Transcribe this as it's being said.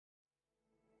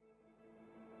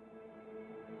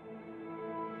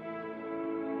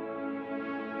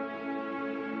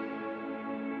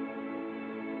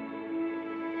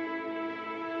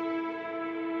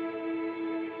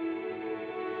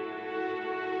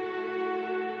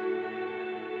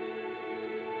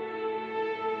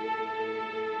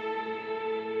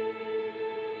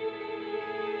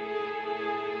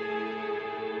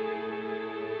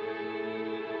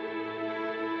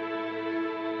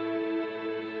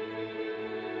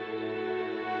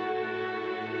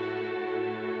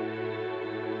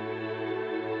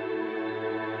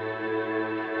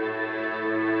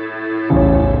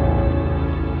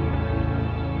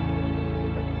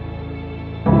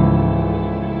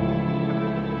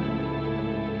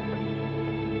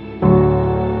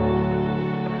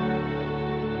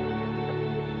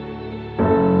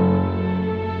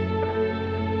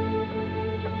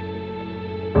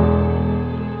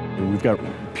we've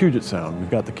got Puget Sound, we've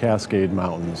got the Cascade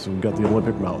Mountains, we've got the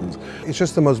Olympic Mountains. It's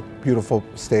just the most beautiful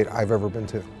state I've ever been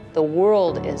to. The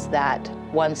world is that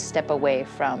one step away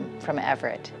from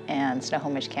Everett and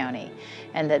Snohomish County,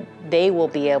 and that they will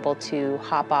be able to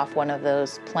hop off one of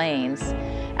those planes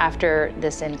after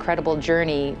this incredible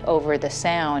journey over the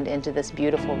Sound into this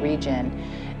beautiful region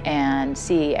and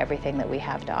see everything that we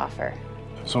have to offer.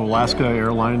 So Alaska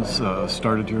Airlines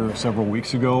started here several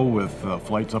weeks ago with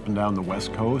flights up and down the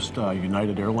West Coast.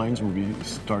 United Airlines will be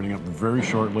starting up very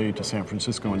shortly to San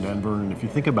Francisco and Denver. And if you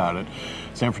think about it,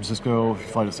 San Francisco, if you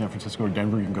fly to San Francisco or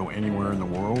Denver, you can go anywhere in the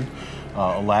world.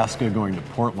 Alaska going to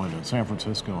Portland and San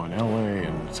Francisco and LA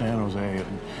and San Jose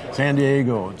and San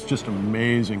Diego. It's just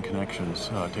amazing connections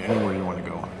to anywhere you want to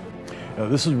go.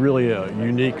 This is really a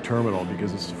unique terminal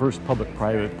because it's the first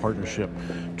public-private partnership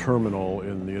terminal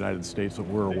in the United States that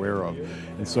we're aware of.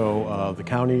 And so the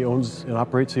county owns and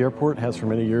operates the airport, has for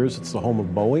many years. It's the home of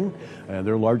Boeing,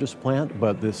 their largest plant,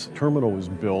 but this terminal was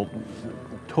built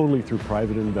totally through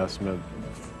private investment.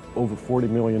 Over $40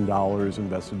 million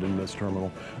invested in this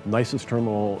terminal, nicest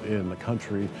terminal in the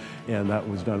country, and that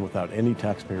was done without any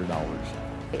taxpayer dollars.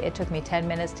 It took me 10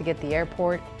 minutes to get to the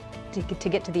airport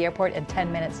and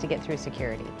 10 minutes to get through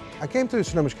security. I came to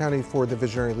Snohomish County for the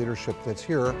visionary leadership that's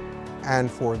here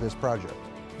and for this project.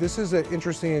 This is an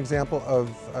interesting example of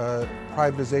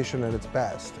privatization at its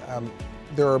best.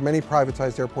 There are many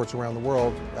privatized airports around the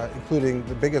world, including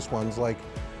the biggest ones like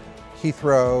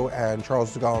Heathrow and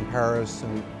Charles de Gaulle in Paris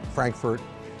and Frankfurt.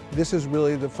 This is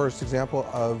really the first example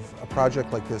of a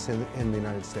project like this in the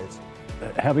United States.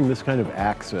 Having this kind of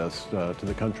access to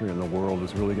the country and the world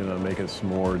is really going to make us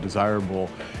more desirable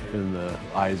in the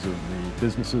eyes of the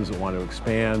businesses that want to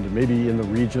expand, maybe in the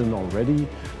region already.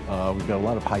 We've got a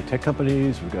lot of high-tech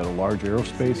companies, we've got a large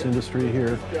aerospace industry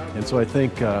here, and so I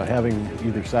think having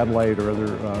either satellite or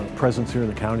other presence here in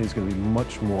the county is going to be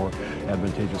much more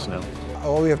advantageous now.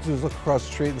 All we have to do is look across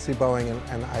the street and see Boeing,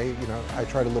 and I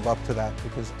try to live up to that,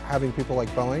 because having people like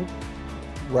Boeing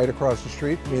right across the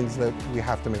street means that we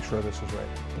have to make sure this is right.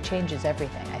 It changes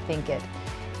everything. I think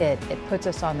it puts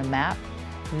us on the map.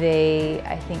 They,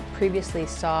 I think, previously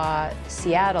saw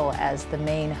Seattle as the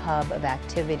main hub of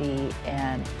activity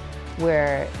and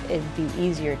where it'd be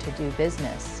easier to do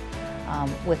business.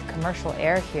 With commercial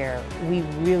air here, we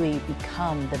really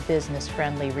become the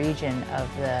business-friendly region of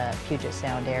the Puget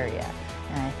Sound area.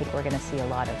 And I think we're going to see a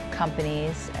lot of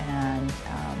companies and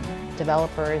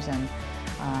developers and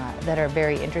that are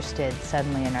very interested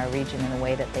suddenly in our region in a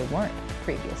way that they weren't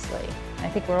previously. And I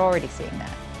think we're already seeing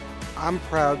that. I'm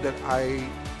proud that I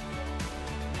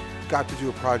got to do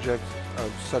a project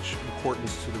of such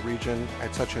importance to the region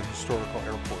at such a historical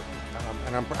airport.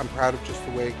 And I'm proud of just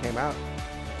the way it came out.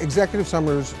 Executive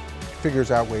Summers figures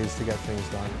out ways to get things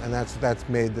done, and that's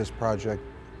made this project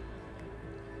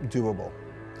doable.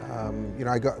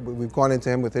 We've gone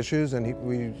into him with issues, and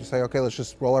we say, okay, let's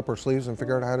just roll up our sleeves and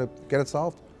figure out how to get it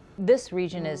solved. This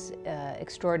region is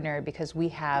extraordinary because we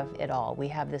have it all. We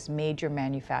have this major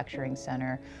manufacturing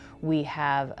center. We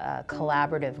have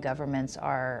collaborative governments.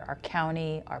 Our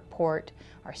county, our port,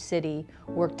 our city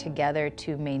work together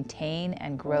to maintain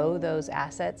and grow those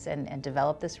assets and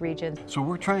develop this region. So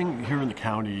we're trying here in the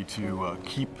county to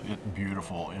keep it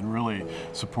beautiful and really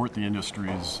support the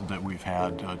industries that we've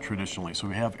had traditionally. So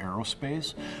we have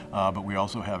aerospace, but we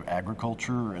also have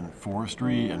agriculture and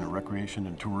forestry and recreation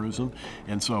and tourism.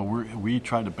 And so we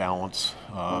try to balance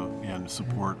and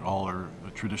support all our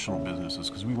traditional businesses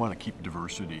because we want to keep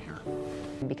diversity here.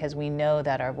 Because we know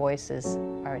that our voices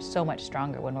are so much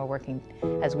stronger when we're working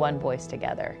as one voice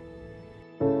together.